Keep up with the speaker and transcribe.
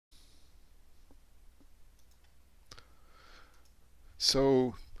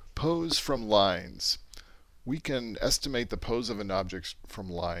So, pose from lines. We can estimate the pose of an object from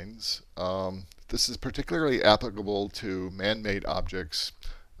lines. This is particularly applicable to man-made objects,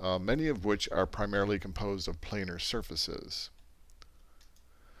 many of which are primarily composed of planar surfaces.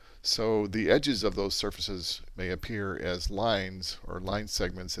 So the edges of those surfaces may appear as lines or line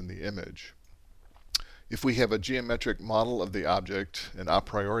segments in the image. If we have a geometric model of the object, an a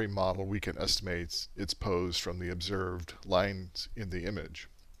priori model, we can estimate its pose from the observed lines in the image.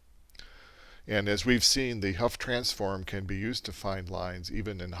 And as we've seen, the Hough transform can be used to find lines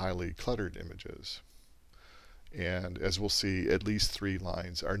even in highly cluttered images. And as we'll see, at least 3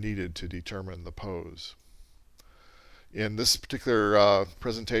 lines are needed to determine the pose. In this particular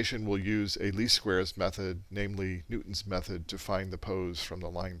presentation, we'll use a least squares method, namely Newton's method, to find the pose from the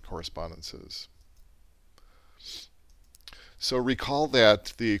line correspondences. So recall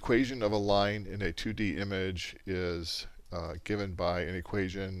that the equation of a line in a 2D image is given by an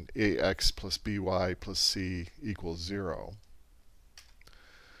equation ax plus by plus c equals 0.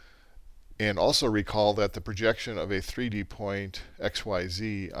 And also recall that the projection of a 3D point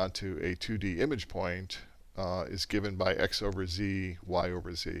xyz onto a 2D image point is given by x over z, y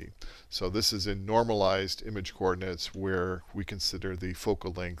over z. So this is in normalized image coordinates where we consider the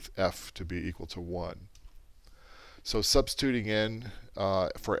focal length f to be equal to 1. So substituting in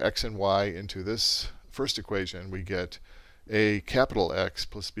for x and y into this first equation, we get a capital X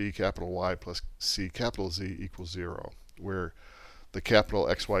plus b capital Y plus c capital Z equals 0, where the capital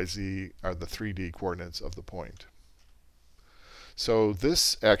X, Y, Z are the 3D coordinates of the point. So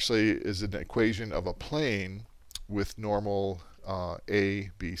this actually is an equation of a plane with normal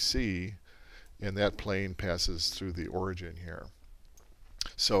A, B, C, and that plane passes through the origin here.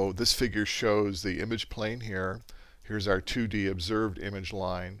 So this figure shows the image plane here. Here's our 2D observed image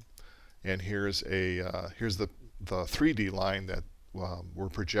line, and here's the 3D line that we're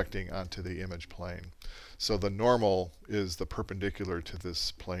projecting onto the image plane. So the normal is the perpendicular to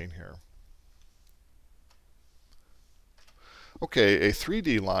this plane here. Okay, a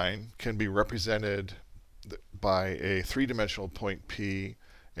 3D line can be represented by a 3-dimensional point P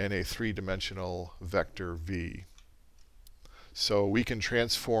and a 3-dimensional vector V. So we can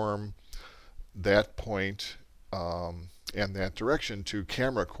transform that point and that direction to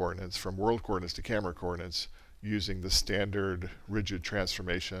camera coordinates, from world coordinates to camera coordinates, using the standard rigid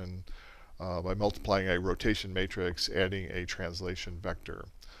transformation by multiplying a rotation matrix, adding a translation vector.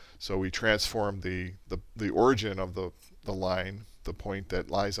 So we transform the origin of the line, the point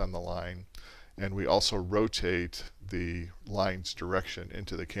that lies on the line, and we also rotate the line's direction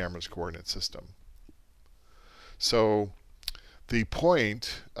into the camera's coordinate system. So the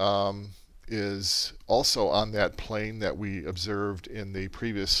point is also on that plane that we observed in the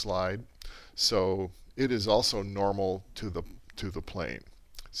previous slide. So it is also normal to the plane.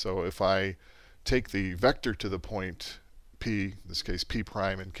 So if I take the vector to the point P, in this case P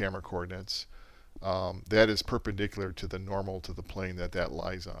prime in camera coordinates, that is perpendicular to the normal to the plane that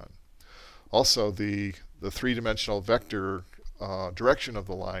lies on. Also, the 3-dimensional vector direction of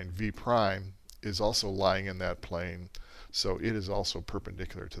the line V prime is also lying in that plane, so it is also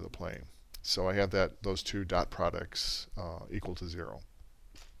perpendicular to the plane. So I have those two dot products equal to 0.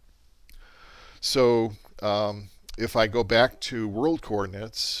 So if I go back to world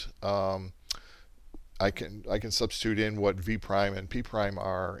coordinates, I can substitute in what V prime and P prime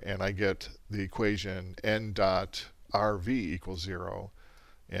are, and I get the equation n dot RV equals 0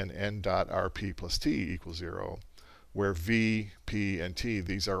 and n dot RP plus T equals 0, where V, P, and T,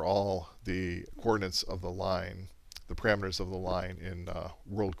 these are all the coordinates of the line, the parameters of the line in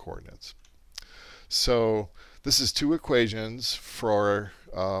world coordinates. So this is 2 equations for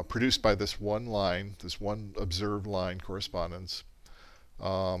produced by this one line, this one observed line correspondence.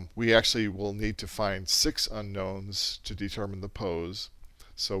 We actually will need to find 6 unknowns to determine the pose,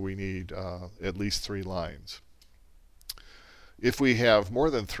 so we need at least 3 lines. If we have more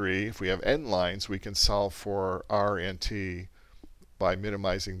than 3, if we have n lines, we can solve for r and t by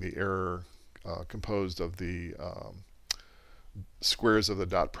minimizing the error composed of the squares of the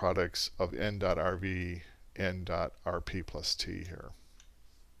dot products of n dot rv, n dot rp plus t here.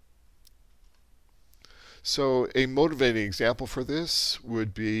 So a motivating example for this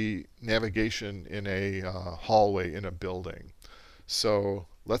would be navigation in a hallway in a building. So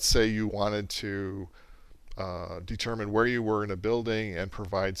let's say you wanted to determine where you were in a building and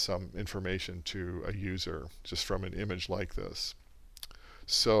provide some information to a user just from an image like this.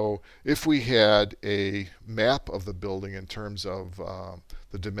 So if we had a map of the building in terms of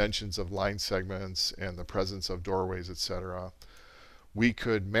the dimensions of line segments and the presence of doorways, etc., we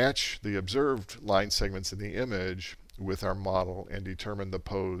could match the observed line segments in the image with our model and determine the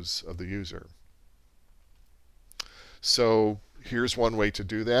pose of the user. So here's one way to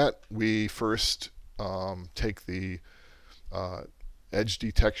do that. We first take the edge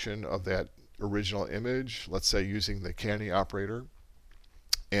detection of that original image, let's say using the canny operator,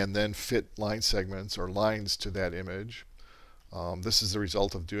 and then fit line segments or lines to that image. This is the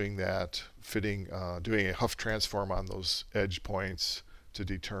result of doing that, doing a Hough transform on those edge points to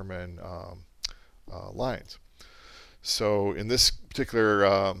determine lines. So in this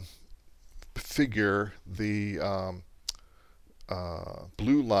particular figure, the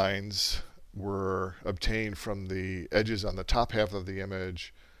blue lines were obtained from the edges on the top half of the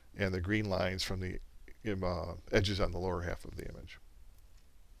image, and the green lines from the edges on the lower half of the image.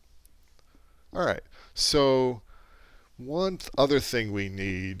 All right, so one other thing we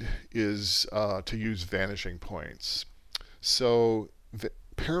need is to use vanishing points. So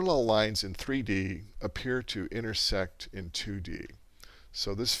parallel lines in 3D appear to intersect in 2D.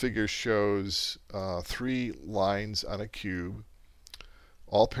 So this figure shows 3 lines on a cube,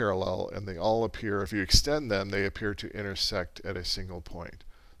 all parallel, and they all appear, if you extend them, they appear to intersect at a single point.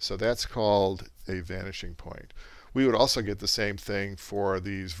 So that's called a vanishing point. We would also get the same thing for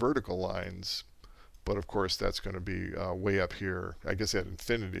these vertical lines, but of course that's going to be way up here. I guess at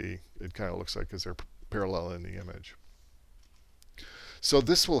infinity, it kind of looks like because they're parallel in the image. So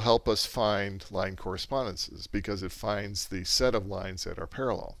this will help us find line correspondences because it finds the set of lines that are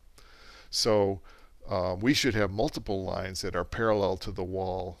parallel. So we should have multiple lines that are parallel to the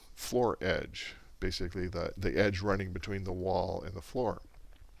wall floor edge, basically the edge running between the wall and the floor.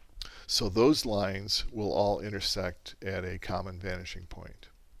 So those lines will all intersect at a common vanishing point.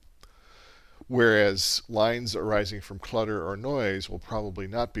 Whereas lines arising from clutter or noise will probably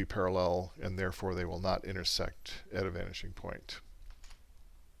not be parallel, and therefore they will not intersect at a vanishing point.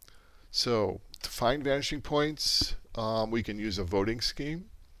 So to find vanishing points, we can use a voting scheme.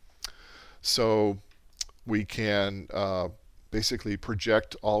 So we can basically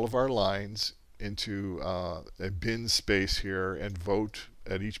project all of our lines into a bin space here and vote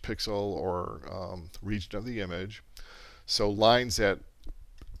at each pixel or region of the image. So lines that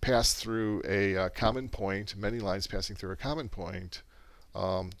pass through a common point, many lines passing through a common point,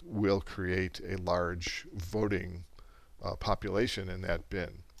 will create a large voting population in that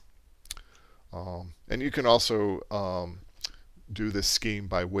bin. And you can also do this scheme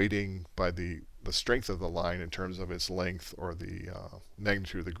by weighting by the strength of the line in terms of its length or the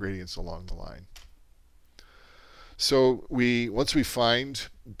magnitude of the gradients along the line. So once we find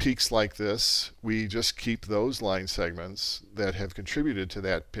peaks like this, we just keep those line segments that have contributed to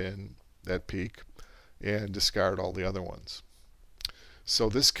that peak, and discard all the other ones. So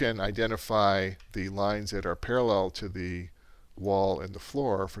this can identify the lines that are parallel to the wall and the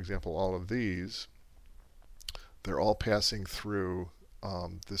floor. For example, all of these, they're all passing through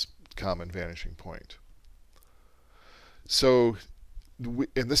this common vanishing point. So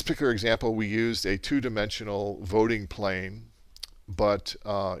in this particular example, we used a 2-dimensional voting plane, but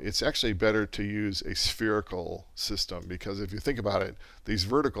it's actually better to use a spherical system because if you think about it, these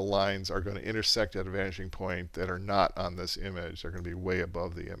vertical lines are going to intersect at a vanishing point that are not on this image. They're going to be way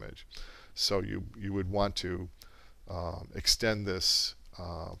above the image. So you would want to extend this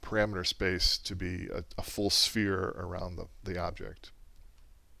parameter space to be a full sphere around the object.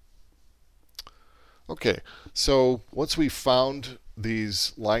 Okay, so once we've found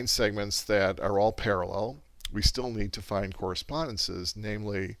these line segments that are all parallel, we still need to find correspondences,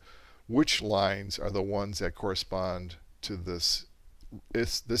 namely which lines are the ones that correspond to this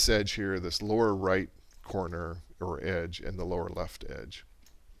edge here, this lower right corner or edge, and the lower left edge.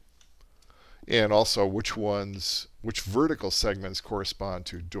 And also which vertical segments correspond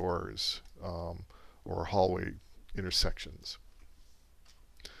to doors or hallway intersections.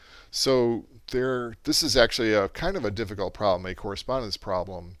 So this is actually a kind of a difficult problem, a correspondence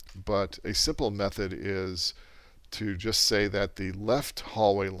problem, but a simple method is to just say that the left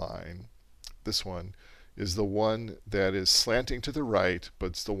hallway line, this one, is the one that is slanting to the right, but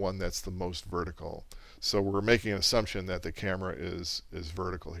it's the one that's the most vertical. So we're making an assumption that the camera is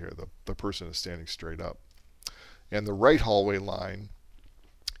vertical here. The person is standing straight up. And the right hallway line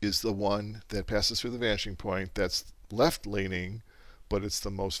is the one that passes through the vanishing point that's left leaning, but it's the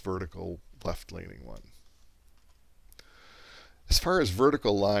most vertical left leaning one. As far as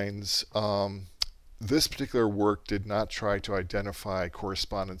vertical lines, this particular work did not try to identify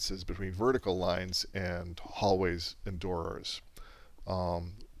correspondences between vertical lines and hallways and doors.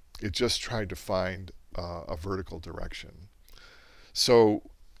 It just tried to find a vertical direction. So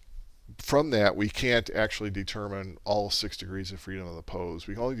from that, we can't actually determine all 6 degrees of freedom of the pose.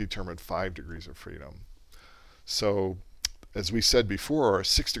 We can only determine 5 degrees of freedom. So as we said before,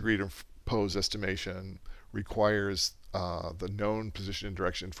 6-degree pose estimation requires the known position and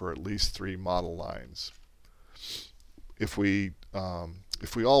direction for at least 3 model lines. If we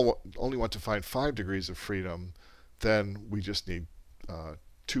only want to find 5 degrees of freedom, then we just need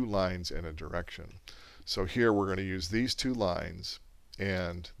 2 lines and a direction. So here we're going to use these 2 lines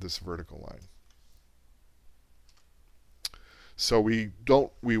and this vertical line. So we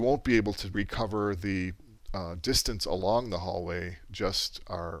won't be able to recover the distance along the hallway, just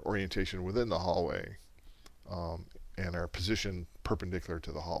our orientation within the hallway and our position perpendicular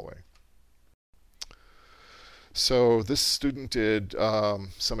to the hallway. So this student did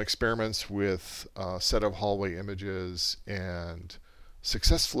some experiments with a set of hallway images and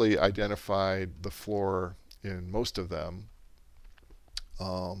successfully identified the floor in most of them,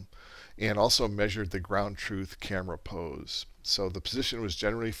 and also measured the ground truth camera pose. So the position was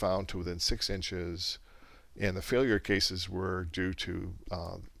generally found to within 6 inches, and the failure cases were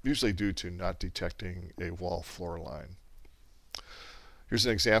usually due to not detecting a wall floor line. Here's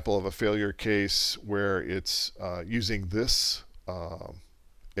an example of a failure case where it's using this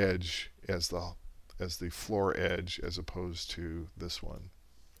edge as the floor edge as opposed to this one.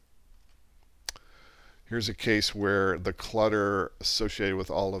 Here's a case where the clutter associated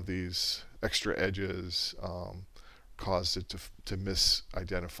with all of these extra edges caused it to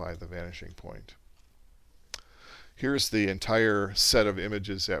misidentify the vanishing point. Here's the entire set of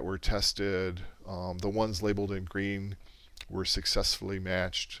images that were tested. The ones labeled in green were successfully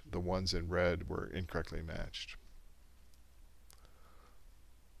matched. The ones in red were incorrectly matched.